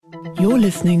You're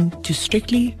listening to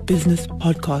Strictly Business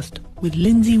Podcast with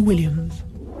Lindsay Williams.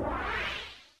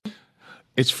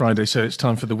 It's Friday, so it's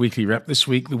time for the Weekly Wrap. This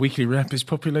week, the Weekly Wrap is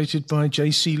populated by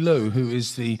JC Louw, who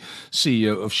is the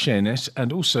CEO of ShareNet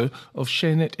and also of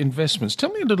ShareNet Investments.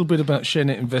 Tell me a little bit about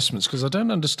ShareNet Investments, because I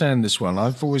don't understand this one.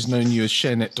 I've always known you as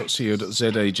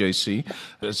sharenet.co.za, JC,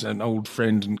 as an old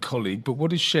friend and colleague. But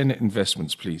what is ShareNet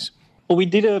Investments, please? Well, we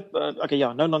did no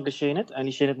longer ShareNet,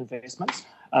 only ShareNet Investments.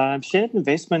 ShareNet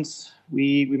Investments,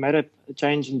 we made a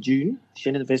change in June.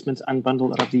 ShareNet Investments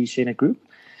unbundled out of the ShareNet Group.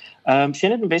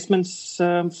 ShareNet Investments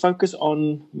focus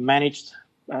on managed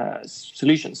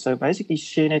solutions. So basically,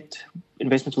 ShareNet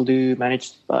Investments will do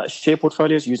managed share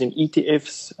portfolios using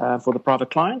ETFs for the private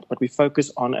client, but we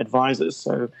focus on advisors.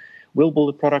 So we'll build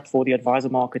a product for the advisor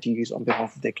market to use on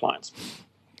behalf of their clients.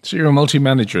 So you're a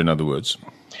multi-manager, in other words?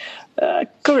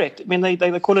 Correct. I mean,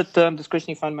 they call it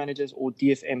discretionary fund managers or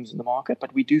DFMs in the market,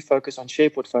 but we do focus on share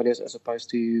portfolios as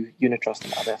opposed to unit trust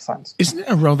and other funds. Isn't it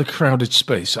a rather crowded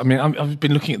space? I mean, I've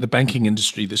been looking at the banking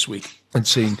industry this week and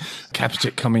seeing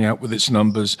Capitec coming out with its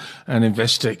numbers and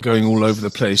Investec going all over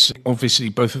the place. Obviously,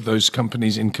 both of those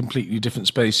companies in completely different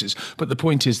spaces. But the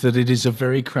point is that it is a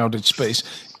very crowded space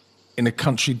in a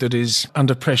country that is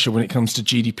under pressure when it comes to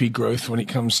GDP growth, when it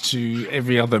comes to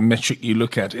every other metric you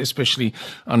look at, especially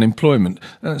unemployment.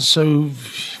 So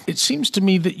it seems to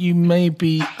me that you may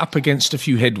be up against a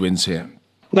few headwinds here.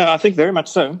 No, I think very much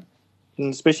so.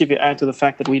 And especially if you add to the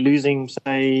fact that we're losing,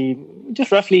 say,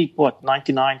 just roughly,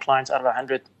 99 clients out of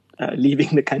 100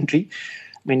 leaving the country.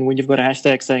 I mean, when you've got a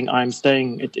hashtag saying, I'm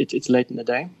staying, it's late in the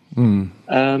day.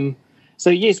 So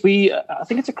yes, I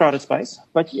think it's a crowded space.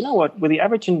 But you know what? With the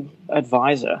average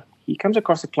advisor, he comes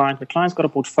across a client. The client's got a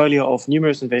portfolio of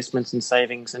numerous investments and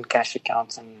savings and cash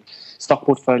accounts and stock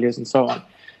portfolios and so on.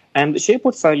 And the share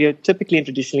portfolio typically and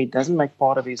traditionally doesn't make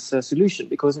part of his solution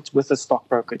because it's with a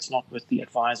stockbroker. It's not with the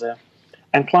advisor.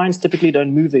 And clients typically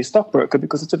don't move their stockbroker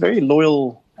because it's a very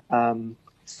loyal,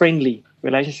 friendly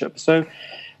relationship. So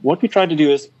what we try to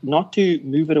do is not to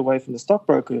move it away from the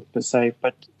stockbroker per se,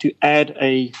 but to add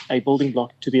a building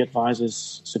block to the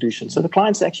advisor's solution. So the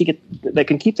clients actually they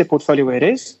can keep their portfolio where it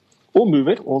is or move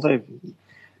it,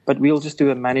 but we'll just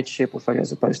do a managed share portfolio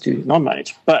as opposed to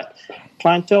non-managed. But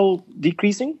clientele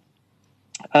decreasing.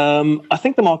 I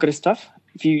think the market is tough.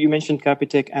 If you mentioned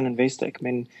Capitec and Investec. I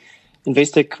mean,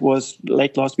 Investec was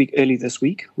late last week, early this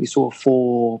week. We saw a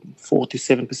 4 to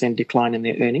 7% decline in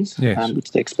their earnings, yes,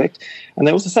 which they expect. And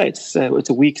they also say it's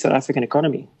a weak South African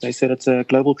economy. They said it's a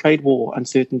global trade war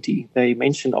uncertainty. They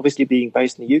mentioned, obviously being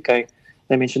based in the UK,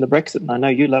 they mentioned the Brexit. And I know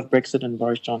you love Brexit and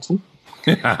Boris Johnson.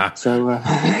 So a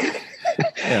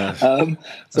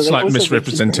slight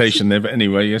misrepresentation there. But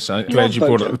anyway, yes, I'm glad you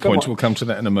brought up the point. We'll come to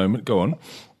that in a moment. Go on.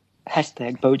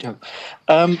 Hashtag Bojo.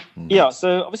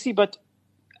 So obviously, but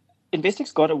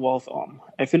Investec's got a wealth arm.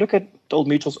 If you look at the Old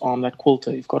Mutual's arm, that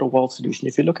Quilter, you've got a wealth solution.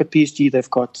 If you look at PSG, they've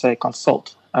got, say,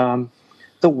 Consult.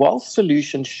 The wealth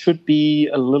solution should be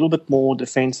a little bit more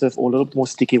defensive or a little bit more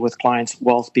sticky with clients'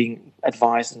 wealth being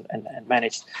advised and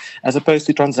managed, as opposed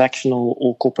to transactional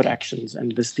or corporate actions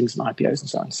and listings and IPOs and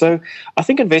so on. So I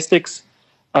think Investec's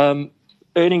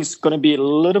earnings going to be a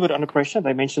little bit under pressure.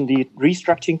 They mentioned the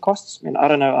restructuring costs. I mean, I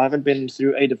don't know. I haven't been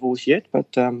through a divorce yet,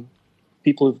 but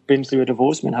people who've been through a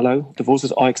divorce, I mean, hello,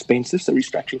 divorces are expensive, so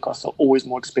restructuring costs are always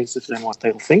more expensive than what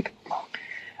they'll think.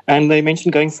 And they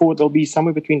mentioned going forward, there'll be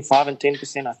somewhere between 5 and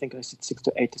 10%. I think I said 6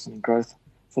 to 8% growth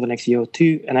for the next year or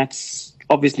two. And that's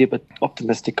obviously a bit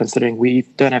optimistic considering we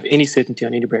don't have any certainty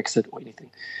on any Brexit or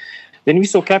anything. Then we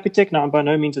saw Capitec. Now, I'm by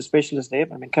no means a specialist there,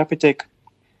 but I mean, Capitec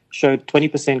showed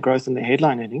 20% growth in their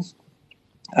headline earnings.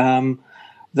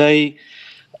 The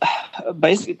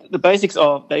basics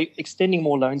are they extending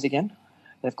more loans again.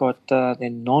 They've got their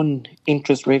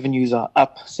non-interest revenues are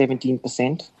up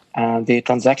 17%. Their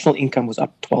transactional income was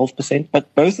up 12%.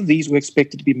 But both of these were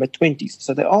expected to be mid-20s.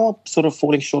 So they are sort of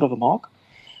falling short of the mark.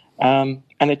 And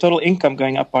their total income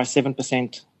going up by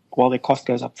 7% while their cost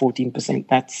goes up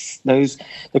 14%.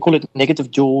 They call it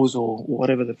negative jaws or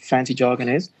whatever the fancy jargon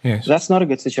is. Yes. So that's not a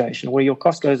good situation where your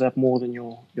cost goes up more than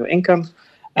your income.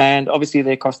 And obviously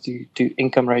their cost to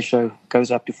income ratio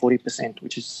goes up to 40%,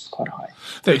 which is quite high.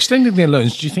 They're extending their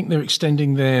loans. Do you think they're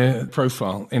extending their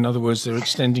profile? In other words, they're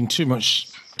extending too much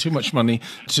money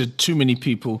to too many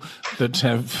people that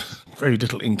have very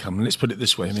little income. Let's put it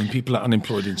this way. I mean, people are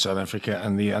unemployed in South Africa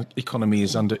and the economy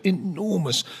is under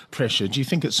enormous pressure. Do you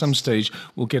think at some stage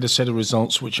we'll get a set of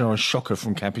results which are a shocker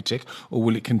from Capitec, or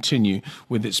will it continue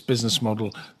with its business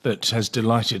model that has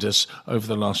delighted us over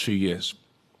the last few years?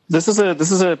 This is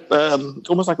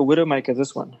almost like a widowmaker,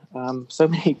 this one. So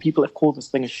many people have called this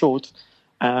thing a short.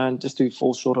 and just to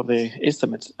fall short of their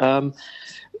estimates.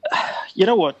 You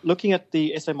know what? Looking at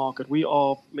the SA market, we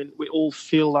all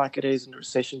feel like it is in a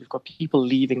recession. We've got people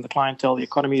leaving, the clientele, the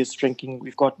economy is shrinking.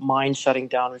 We've got mines shutting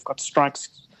down. We've got strikes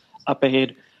up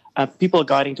ahead. People are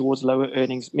guiding towards lower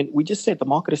earnings. I mean, we just said the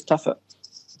market is tougher.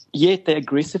 Yet they're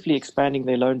aggressively expanding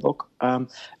their loan book.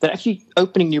 They're actually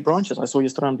opening new branches. I saw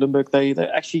yesterday on Bloomberg,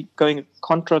 they're actually going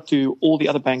contra to all the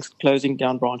other banks closing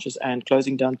down branches and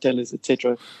closing down tellers,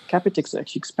 etc. Capitec's are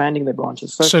actually expanding their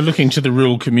branches. So looking to the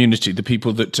rural community, the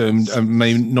people that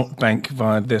may not bank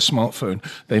via their smartphone,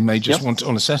 they may just want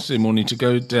on a Saturday morning to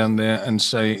go down there and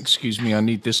say, excuse me, I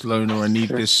need this loan or I need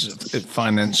this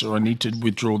finance or I need to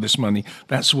withdraw this money.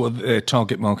 That's what their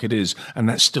target market is. And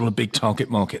that's still a big target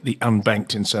market, the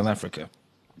unbanked in South Africa.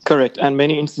 Correct. And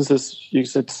many instances, you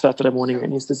said Saturday morning,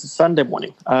 many instances Sunday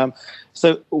morning.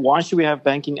 So why should we have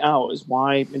banking hours?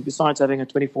 Why, besides having a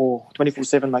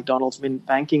 24/7 McDonald's,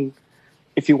 banking,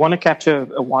 if you want to capture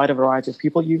a wider variety of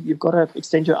people, you've got to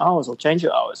extend your hours or change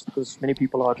your hours because many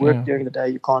people are at work during the day.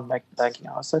 You can't make banking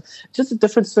hours. So just a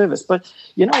different service. But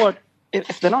you know what?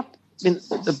 If they're not,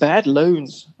 the bad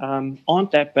loans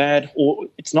aren't that bad or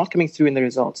it's not coming through in the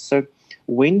results. So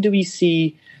when do we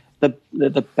see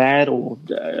the bad or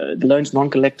the loans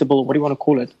non-collectible, what do you want to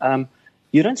call it?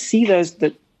 You don't see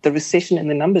the recession in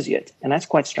the numbers yet, and that's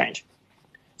quite strange.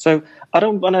 So I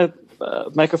don't want to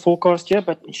make a forecast here,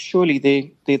 but surely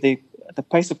the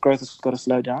pace of growth has got to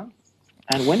slow down.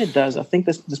 And when it does, I think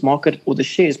this market or the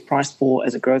share is priced for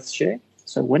as a growth share.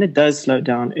 So when it does slow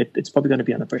down, it's probably going to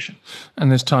be under pressure. And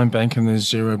there's Time Bank and there's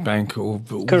Zero Bank or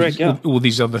all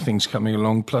these other things coming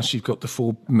along. Plus you've got the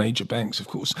four major banks, of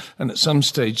course. And at some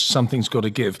stage, something's got to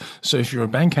give. So if you're a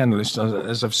bank analyst,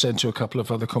 as I've said to a couple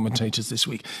of other commentators this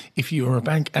week, if you're a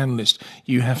bank analyst,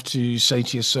 you have to say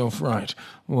to yourself, right,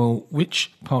 well,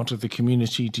 which part of the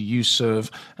community do you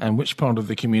serve and which part of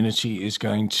the community is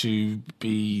going to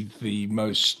be the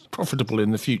most profitable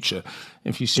in the future,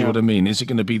 if you see what I mean? Is it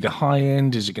going to be the high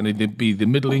end? Is it going to be the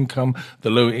middle income, the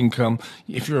low income?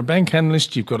 If you're a bank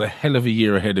analyst, you've got a hell of a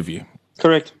year ahead of you.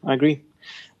 Correct. I agree.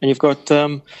 And you've got,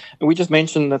 we just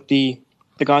mentioned that the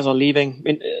guys are leaving.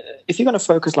 If you're going to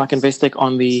focus like Investec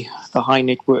on the high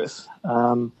net worth,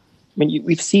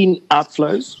 we've seen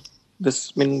outflows.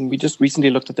 We just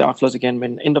recently looked at the outflows again.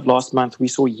 End of last month, we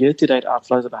saw year-to-date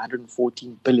outflows of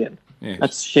 114 billion. Yes.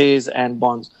 That's shares and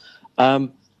bonds.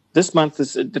 This month,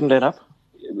 it didn't let up.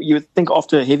 You would think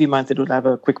after a heavy month, it would have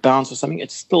a quick bounce or something.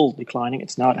 It's still declining.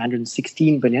 It's now at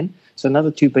 116 billion. So another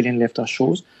 2 billion left our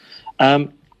shores.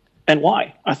 And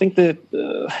why? I think the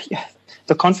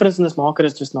confidence in this market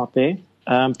is just not there.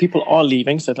 People are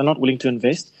leaving, so they're not willing to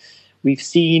invest. We've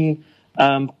seen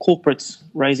corporates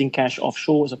raising cash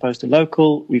offshore as opposed to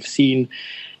local. We've seen,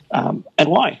 and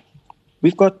why?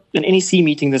 We've got an NEC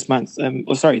meeting this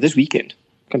weekend,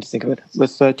 come to think of it,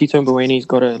 with Tito Mboweni. He's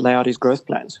got to lay out his growth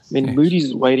plans. Moody's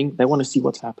is waiting. They want to see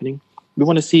what's happening. We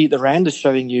want to see the Rand is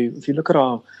showing you, if you look at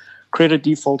our credit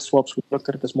default swaps, we looked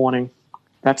at it this morning,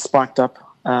 that's spiked up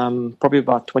probably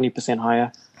about 20%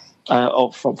 higher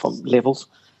from levels.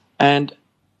 And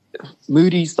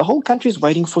Moody's, the whole country is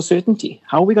waiting for certainty.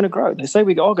 How are we going to grow? They say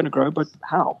we are going to grow, but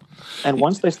how? And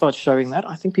once they start showing that,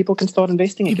 I think people can start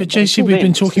investing again. But JC, we've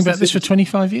been talking about this for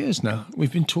 25 years now.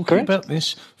 We've been talking about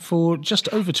this for just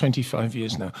over 25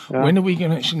 years now. Yeah. When are we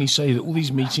going to actually say that all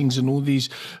these meetings and all these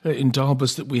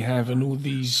indabas that we have and all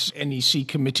these NEC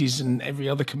committees and every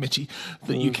other committee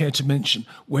that you care to mention,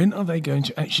 when are they going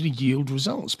to actually yield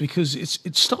results? Because it's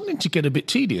starting to get a bit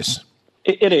tedious.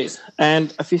 It is.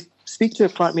 And if you speak to a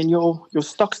client, your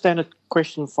stock standard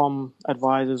question from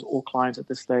advisors or clients at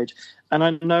this stage, and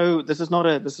I know this is not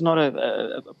a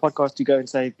podcast to go and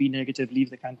say be negative,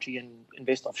 leave the country and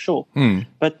invest offshore.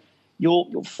 But your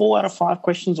 4 out of 5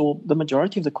 questions, or the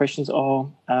majority of the questions, are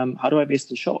how do I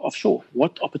invest offshore?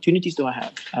 What opportunities do I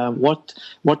have? What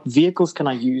vehicles can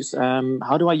I use?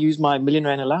 How do I use my R1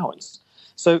 million allowance?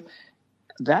 So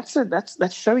that's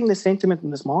showing the sentiment in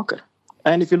this market.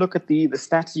 And if you look at the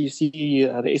stats, you see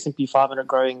the S&P 500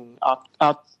 growing,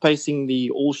 outpacing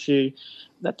the all share.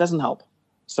 That doesn't help.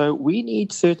 So we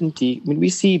need certainty. We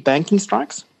see banking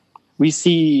strikes. We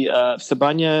see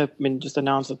Sibanye just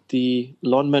announced that the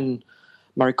Lonmin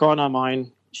Marikana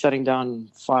mine shutting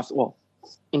down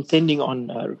intending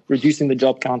on reducing the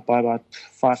job count by about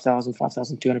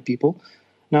 5,200 people.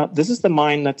 Now, this is the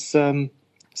mine that's 7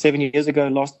 years ago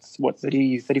lost,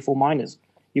 34 miners.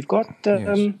 You've got...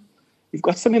 Yes. You've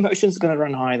got some emotions going to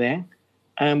run high there.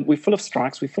 We're full of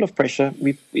strikes. We're full of pressure.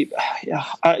 As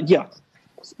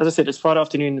I said, it's Friday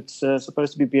afternoon. It's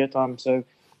supposed to be beer time, so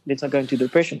let's not go into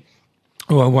depression.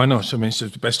 Well, why not? I mean, it's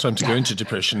the best time to go into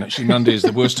depression. Actually, Monday is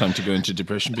the worst time to go into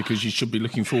depression because you should be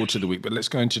looking forward to the week. But let's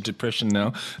go into depression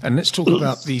now. And let's talk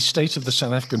about the state of the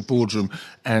South African boardroom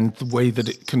and the way that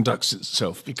it conducts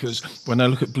itself. Because when I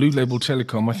look at Blue Label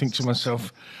Telecom, I think to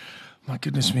myself, my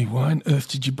goodness me, why on earth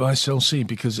did you buy Cell C?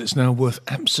 Because it's now worth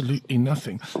absolutely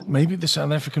nothing. Maybe the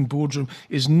South African boardroom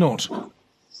is not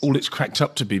all it's cracked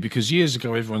up to be, because years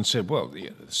ago everyone said, well,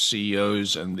 the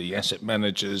CEOs and the asset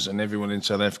managers and everyone in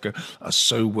South Africa are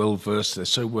so well versed, they're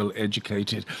so well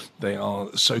educated, they are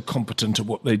so competent at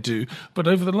what they do. But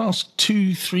over the last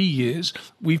 2-3 years,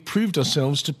 we've proved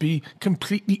ourselves to be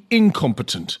completely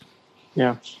incompetent.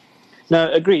 Yeah,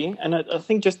 no, agree. And I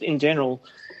think just in general,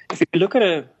 if you look at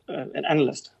an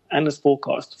analyst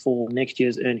forecast for next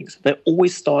year's earnings, they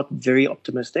always start very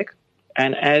optimistic.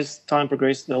 And as time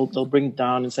progresses, they'll bring it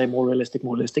down and say more realistic.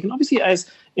 And obviously, as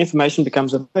information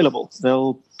becomes available,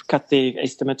 they'll cut their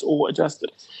estimates or adjust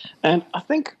it. And I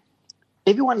think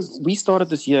we started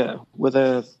this year with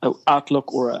a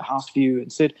outlook or a house view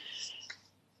and said,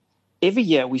 every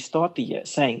year we start the year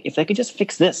saying, if they could just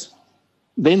fix this,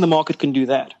 then the market can do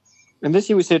that. And this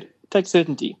year we said, take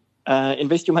certainty,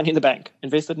 invest your money in the bank,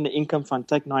 invest it in the income fund,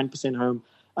 take 9% home,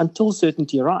 until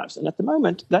certainty arrives. And at the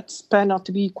moment, that's panned out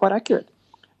to be quite accurate.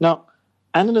 Now,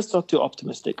 analysts are too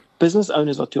optimistic. Business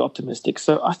owners are too optimistic.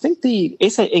 So I think the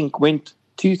SA Inc. went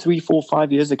 2, 3, 4,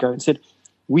 5 years ago and said,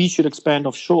 we should expand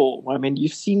offshore. I mean,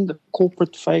 you've seen the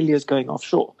corporate failures going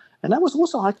offshore. And that was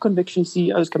also high conviction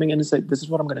CEOs coming in and saying, this is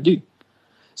what I'm going to do.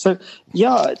 So,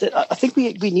 yeah, I think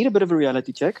we need a bit of a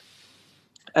reality check.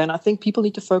 And I think people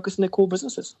need to focus on their core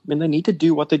businesses. I mean, they need to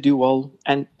do what they do well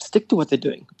and stick to what they're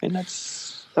doing. And that's...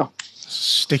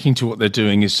 Sticking to what they're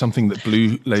doing is something that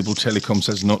Blue Label Telecoms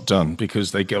has not done,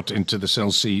 because they got into the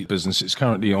Cell C business. It's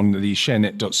currently on the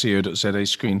sharenet.co.za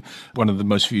screen, one of the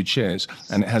most viewed shares,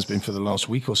 and it has been for the last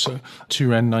week or so,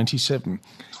 R2.97.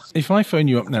 If I phone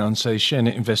you up now and say,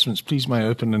 ShareNet Investments, please may I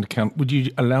open an account, would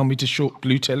you allow me to short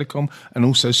Blue Telecom and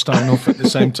also Steinhoff at the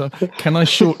same time? Can I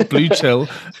short Blue Tel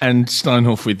and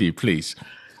Steinhoff with you, please?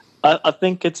 I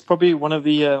think it's probably one of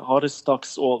the hardest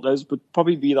stocks, or those would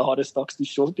probably be the hardest stocks to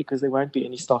short, because there won't be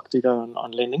any stock to go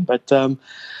on lending. But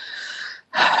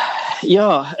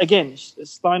yeah, again,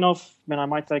 Steinhoff, I mean, I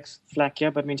might take flack here,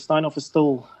 but I mean, Steinhoff is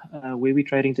still where we're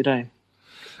trading today.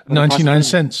 99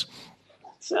 cents.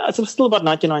 It's still about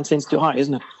 99 cents too high,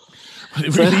 isn't it? Well,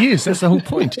 it really is. That's the whole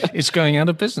point. It's going out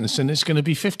of business, and it's going to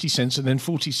be 50 cents and then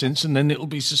 40 cents, and then it'll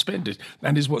be suspended.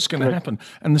 That is what's going to happen.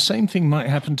 And the same thing might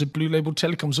happen to Blue Label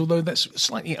Telecoms, although that's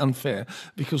slightly unfair,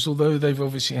 because although they've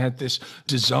obviously had this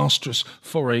disastrous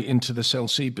foray into the Cell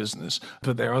C business,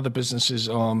 but their other businesses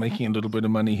are making a little bit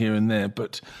of money here and there.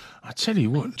 But I tell you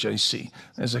what, JC,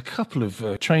 there's a couple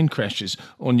of train crashes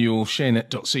on your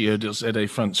sharenet.co.za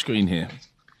front screen here.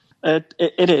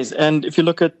 It is. And if you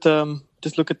look at...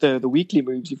 just look at the weekly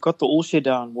moves. You've got the all share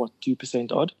down,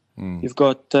 2% odd. You've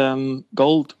got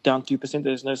gold down 2%.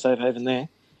 There's no safe haven there.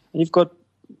 And you've got,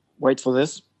 wait for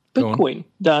this, Bitcoin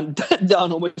down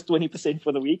almost 20%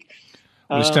 for the week.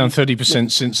 Well, it's down 30%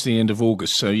 since the end of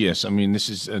August. So, yes, I mean, this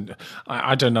is...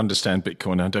 I don't understand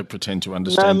Bitcoin. I don't pretend to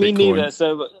understand Bitcoin. Me neither.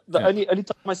 So the only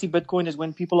time I see Bitcoin is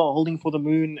when people are holding for the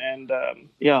moon and,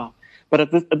 But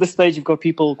at this stage, you've got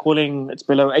people calling it's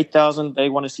below 8,000. They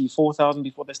want to see 4,000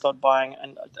 before they start buying.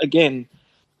 And again,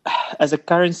 as a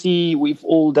currency, we've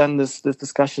all done this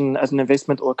discussion as an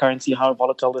investment or a currency, how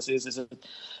volatile this is.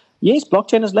 Yes,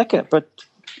 blockchain is lekker, but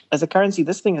as a currency,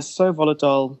 this thing is so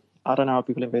volatile. I don't know how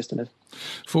people invest in it.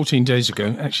 14 days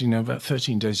ago, actually no, about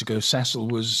 13 days ago,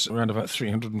 Sasol was around about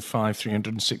 305,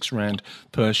 306 Rand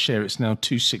per share. It's now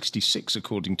 266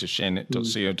 according to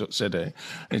sharenet.co.za.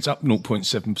 It's up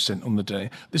 0.7% on the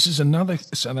day. This is another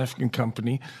South African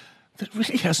company that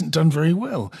really hasn't done very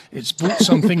well. It's bought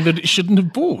something that it shouldn't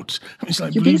have bought. I mean, it's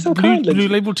like Blue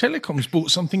Label Telecoms bought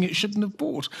something it shouldn't have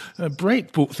bought.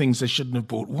 Brait bought things they shouldn't have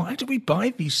bought. Why do we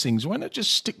buy these things? Why not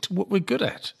just stick to what we're good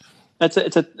at? It's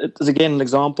again an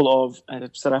example of a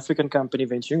South African company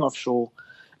venturing offshore,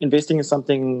 investing in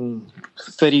something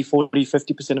 30, 40,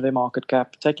 50% of their market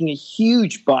cap, taking a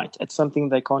huge bite at something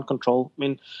they can't control. I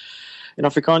mean, in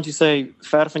Afrikaans you say,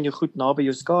 ver van jou goed naby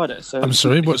jou skade. So I'm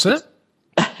sorry, what's that?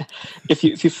 If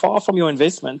you're far from your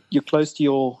investment, you're close to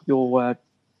your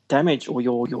damage or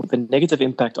the negative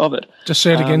impact of it. Just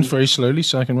say it again very slowly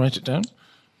so I can write it down.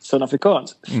 So in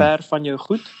Afrikaans, ver van jou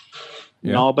goed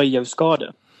naby jou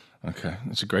skade. Okay,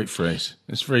 that's a great phrase.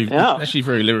 It's actually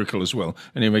very lyrical as well.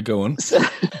 Anyway, go on.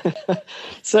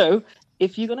 So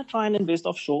if you're going to try and invest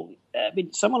offshore, I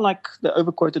mean, someone like the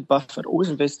overquoted Buffett always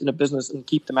invest in a business and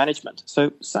keep the management. So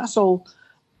Sasol,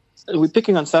 we're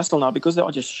picking on Sasol now because they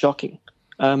are just shocking.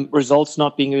 results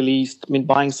not being released. I mean,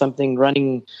 buying something,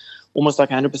 running almost like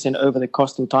 100% over the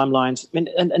cost and timelines. I mean,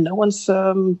 and no one's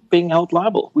being held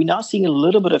liable. We're now seeing a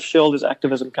little bit of shareholders'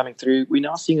 activism coming through. We're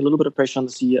now seeing a little bit of pressure on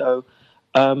the CEO.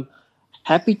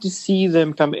 Happy to see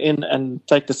them come in and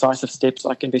take decisive steps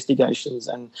like investigations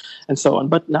and so on.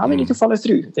 But now they need to follow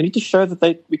through. They need to show that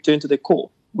they return to their core.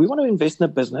 We want to invest in a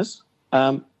business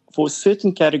for a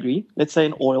certain category, let's say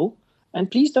in oil, and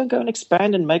please don't go and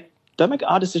expand and don't make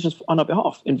our decisions on our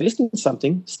behalf. Invest in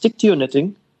something, stick to your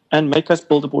knitting, and make us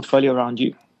build a portfolio around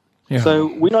you. Yeah.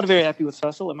 So we're not very happy with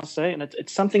Sasol, I must say, and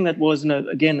it's something that was,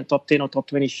 again, a top 10 or top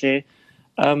 20 share.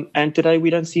 And today we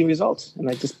don't see results, and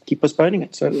they just keep postponing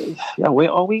it. So, yeah,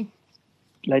 where are we?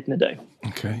 Late in the day.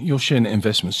 Okay, your share net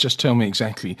investments. Just tell me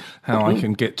exactly how I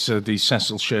can get the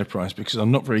Sasol share price, because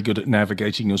I'm not very good at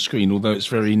navigating your screen, although it's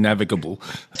very navigable.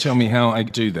 Tell me how I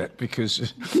do that,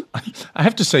 because I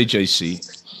have to say, JC,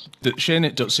 that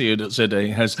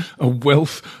sharenet.co.za has a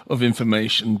wealth of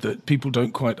information that people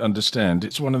don't quite understand.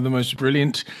 It's one of the most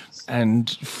brilliant and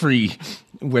free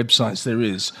websites there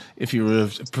is if you're a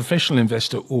professional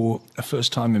investor or a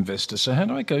first-time investor. So how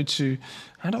do I get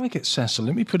Sasol?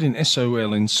 Let me put in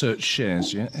SOL in search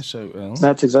shares, yeah? SOL.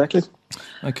 That's exactly.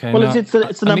 Okay. Well, it's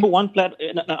the number one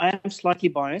platform. I am slightly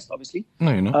biased, obviously.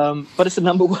 No, you're not. But it's the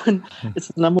number one. It's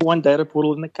the number one data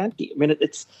portal in the country. I mean,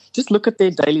 it's just look at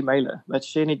their daily mailer. That's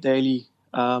ShareNet Daily.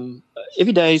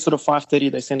 Every day, sort of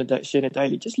 5:30, they send a ShareNet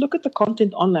Daily. Just look at the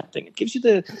content on that thing. It gives you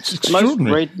the most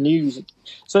great news.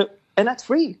 So, and that's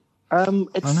free. I know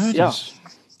it is.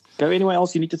 Go anywhere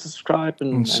else, you need to subscribe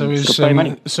and pay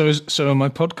money. So are my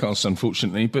podcasts,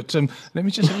 unfortunately. But let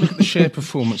me just have a look at the share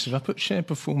performance. If I put share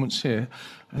performance here,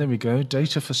 there we go,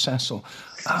 data for Sasol.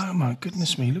 Oh, my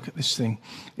goodness me, look at this thing.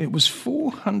 It was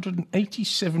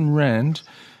 487 Rand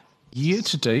year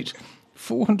to date,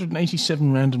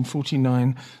 487 Rand and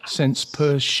 49 cents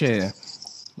per share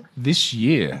this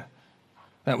year.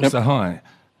 That was the high.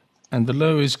 And the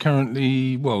low is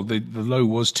currently, well, the low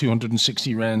was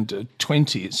 260 Rand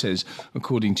 20, it says,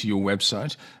 according to your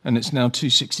website, and it's now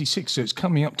 266, so it's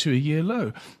coming up to a year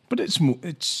low. But it's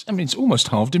almost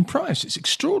halved in price. It's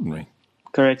extraordinary.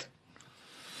 Correct.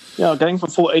 Yeah, going from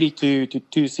 480 to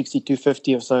 260,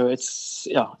 250 or so.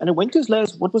 And it went to as low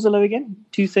as, what was the low again?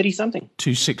 230 something.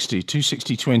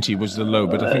 260.20 was the low,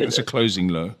 but I think it's a closing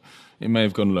low. It may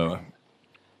have gone lower.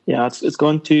 Yeah, it's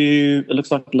gone to, it looks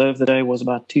like the low of the day was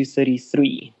about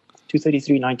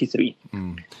 233.93.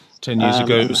 10 years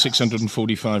ago, it was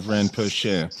 645 Rand per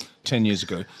share. 10 years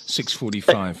ago,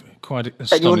 645. Quite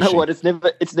astonishing. And you know what? It's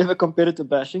never competitor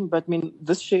bashing, but I mean,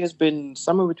 this share has been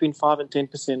somewhere between 5 and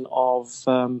 10% of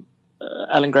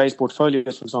Alan Gray's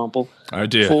portfolios, for example,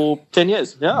 for 10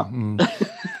 years. Yeah.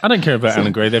 I don't care about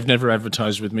Alan Gray. They've never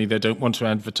advertised with me. They don't want to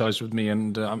advertise with me,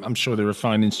 and I'm sure they're a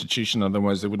fine institution.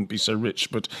 Otherwise, they wouldn't be so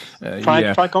rich. But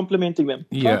try complimenting them.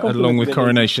 Along with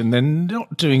Coronation, they're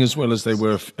not doing as well as they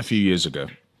were a few years ago.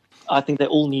 I think they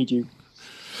all need you.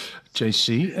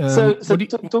 JC,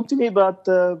 talk to me about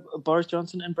Boris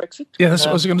Johnson and Brexit. Yeah, that's what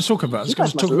I was going to talk about. I was going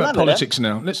to talk about politics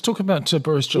now. Let's talk about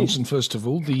Boris Johnson first of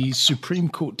all. The Supreme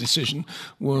Court decision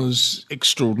was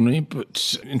extraordinary,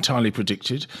 but entirely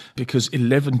predicted, because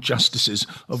 11 justices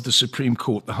of the Supreme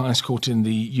Court, the highest court in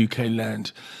the UK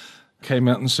land, came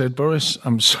out and said, "Boris,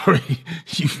 I'm sorry,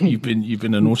 you've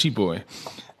been a naughty boy,"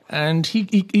 and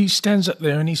he stands up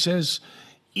there and he says,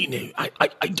 "You know,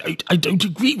 I don't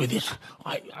agree with it.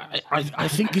 I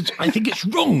think it's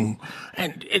wrong."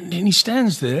 And he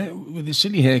stands there with his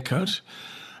silly haircut,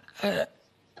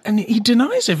 and he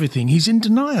denies everything. He's in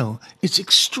denial. It's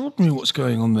extraordinary what's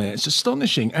going on there. It's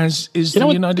astonishing, as is the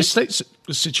United States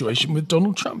situation with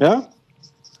Donald Trump. Yeah.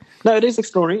 No, it is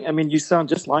extraordinary. I mean, you sound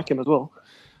just like him as well.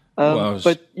 I was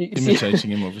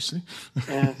imitating him, obviously.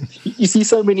 You see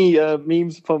so many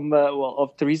memes from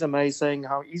of Theresa May saying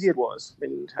how easy it was. I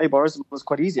mean, hey, Boris, it was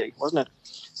quite easy, wasn't it?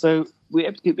 So we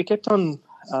kept on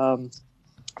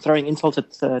throwing insults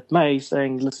at May,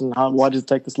 saying, "Listen, why does it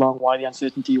take this long? Why the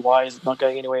uncertainty? Why is it not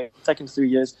going anywhere? It's taken 3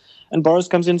 years." And Boris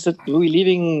comes in and said, "We're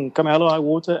leaving come hell or high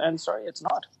water," and sorry, it's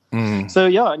not. So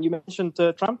yeah, and you mentioned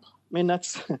Trump. I mean,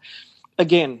 that's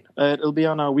again, it'll be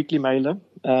on our weekly mailer.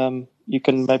 You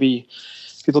can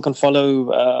people can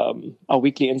follow our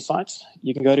weekly insights.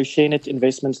 You can go to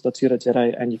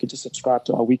sharenetinvestments.co.za and you can just subscribe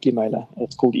to our weekly mailer.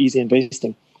 It's called Easy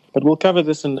Investing. But we'll cover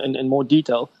this in more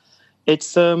detail.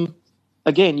 It's,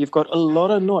 again, you've got a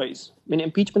lot of noise. I mean,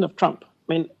 impeachment of Trump.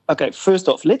 I mean, okay, first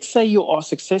off, let's say you are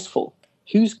successful.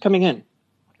 Who's coming in?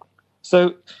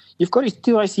 So you've got his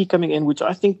 2IC coming in, which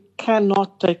I think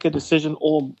cannot take a decision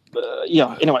or,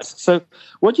 anyways. So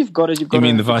what you've got is You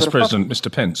mean the Vice President,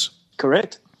 Mr. Pence?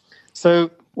 Correct. So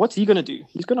what's he going to do?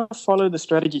 He's going to follow the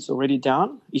strategies already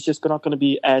down. He's just not going to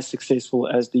be as successful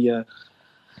as the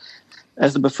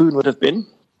buffoon would have been.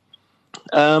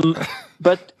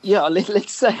 But yeah,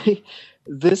 let's say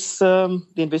this the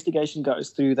investigation goes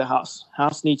through the House.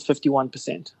 House needs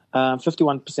 51%.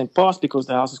 51% passed because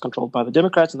the House is controlled by the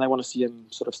Democrats and they want to see him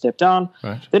sort of step down.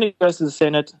 Right. Then it goes to the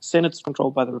Senate. Senate's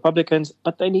controlled by the Republicans,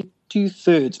 but they need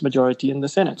 2/3 majority in the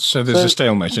Senate. So there's a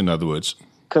stalemate, in other words.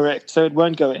 Correct. So it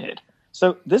won't go ahead.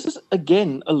 So this is,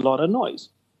 again, a lot of noise.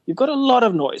 You've got a lot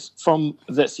of noise from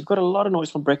this. You've got a lot of noise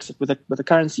from Brexit with the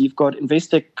currency. You've got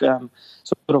Investec,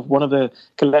 sort of one of the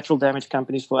collateral damage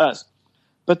companies for us.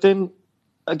 But then,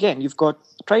 again, you've got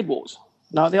trade wars.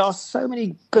 Now, there are so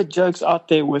many good jokes out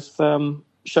there with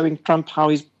showing Trump how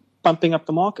he's pumping up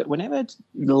the market. Whenever it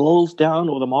lulls down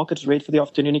or the market's red for the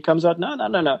afternoon, he comes out,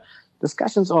 no.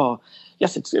 Discussions are,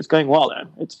 yes, it's going well.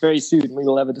 It's very soon. We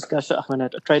will have a discussion, a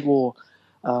trade war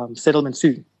settlement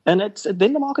soon. And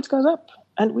then the market goes up.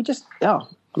 And we just, I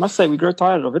must say, we grow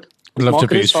tired of it. I'd love to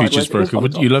be his futures broker.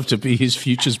 Would you love to be his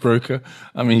futures broker?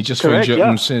 I mean, he just phones you up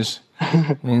and says,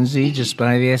 Lindsay, just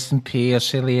buy the S&P. I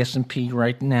sell the S&P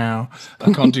right now.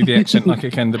 I can't do the accent like I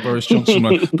can the Boris Johnson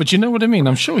one. But you know what I mean?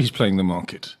 I'm sure he's playing the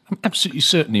market. I'm absolutely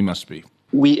certain he must be.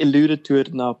 We alluded to it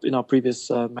in our previous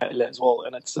mail as well.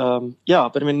 And it's,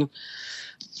 but I mean,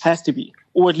 has to be.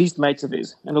 Or at least mates of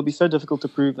his. And it'll be so difficult to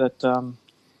prove that,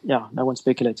 no one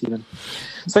speculates even.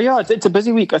 So, it's a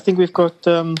busy week. I think we've got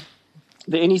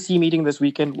the NEC meeting this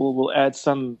weekend. We'll add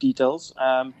some details.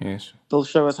 Yes. They'll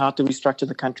show us how to restructure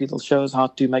the country. They'll show us how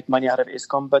to make money out of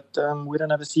Eskom. But we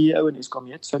don't have a CEO in Eskom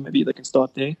yet, so maybe they can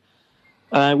start there.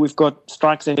 We've got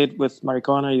strikes ahead with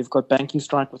Marikana. You've got banking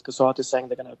strike with Cosatu saying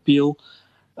they're going to appeal.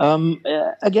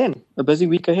 Again, a busy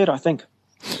week ahead, I think.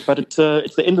 But it's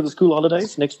the end of the school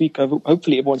holidays. Next week,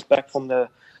 hopefully everyone's back from the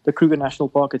Kruger National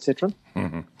Park, etc.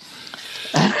 Mm-hmm.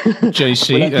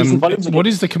 JC, what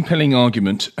is the compelling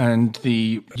argument and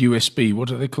the USB, what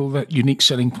do they call that, unique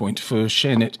selling point for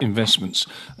ShareNet investments?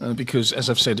 Because, as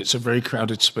I've said, it's a very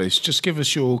crowded space. Just give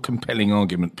us your compelling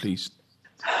argument, please.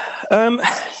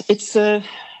 It is going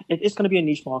to be a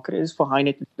niche market. It is for high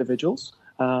net individuals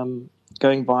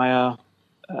going via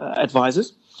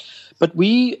advisors. But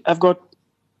we have got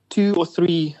 2 or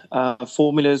 3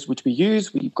 formulas which we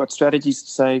use. We've got strategies to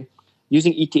say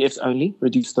using ETFs only,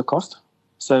 reduce the cost.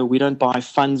 So we don't buy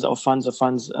funds in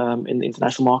the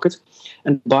international market.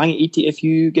 And buying an ETF,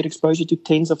 you get exposure to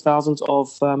tens of thousands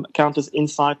of counters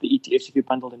inside the ETFs if you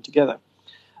bundle them together.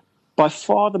 By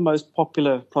far the most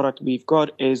popular product we've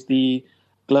got is the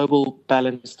Global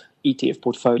Balanced ETF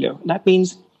portfolio. And that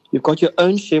means you've got your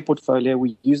own share portfolio.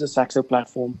 We use the Saxo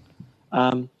platform.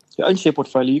 Your own share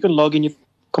portfolio. You can log in, you've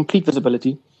complete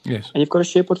visibility. Yes. And you've got a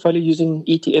share portfolio using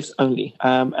ETFs only.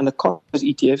 And the cost of those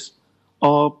ETFs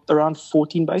are around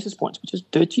 14 basis points, which is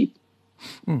dirt cheap.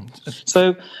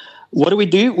 So what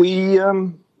do? We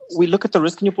look at the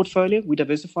risk in your portfolio. We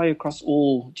diversify across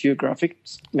all geographic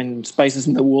spaces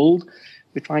in the world.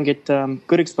 We try and get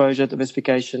good exposure,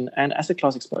 diversification, and asset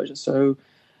class exposure. So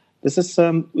this is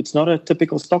it's not a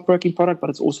typical stockbroking product, but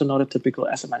it's also not a typical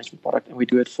asset management product, and we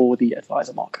do it for the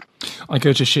advisor market. I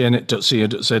go to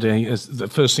sharenet.co.za. The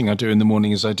first thing I do in the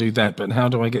morning is I do that, but how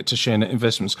do I get to ShareNet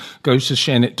Investments? Go to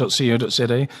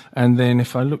sharenet.co.za, and then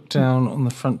if I look down on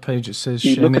the front page, it says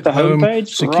ShareNet Home,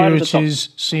 Securities,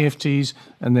 CFTs,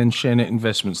 and then ShareNet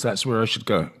Investments. That's where I should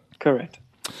go. Correct.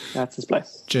 That's his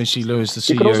place. JC Louw is the CEO.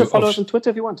 You can also follow us on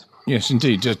Twitter if you want. Yes,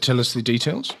 indeed. Tell us the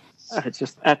details. It's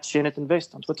just at ShareNet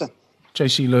Invest on Twitter.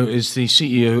 JC Louw is the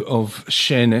CEO of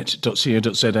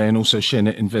sharenet.co.za and also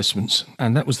ShareNet Investments.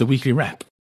 And that was the weekly wrap.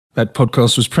 That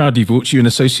podcast was proudly brought to you in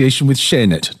association with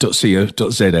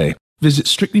sharenet.co.za. Visit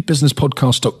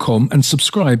strictlybusinesspodcast.com and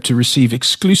subscribe to receive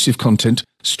exclusive content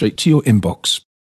straight to your inbox.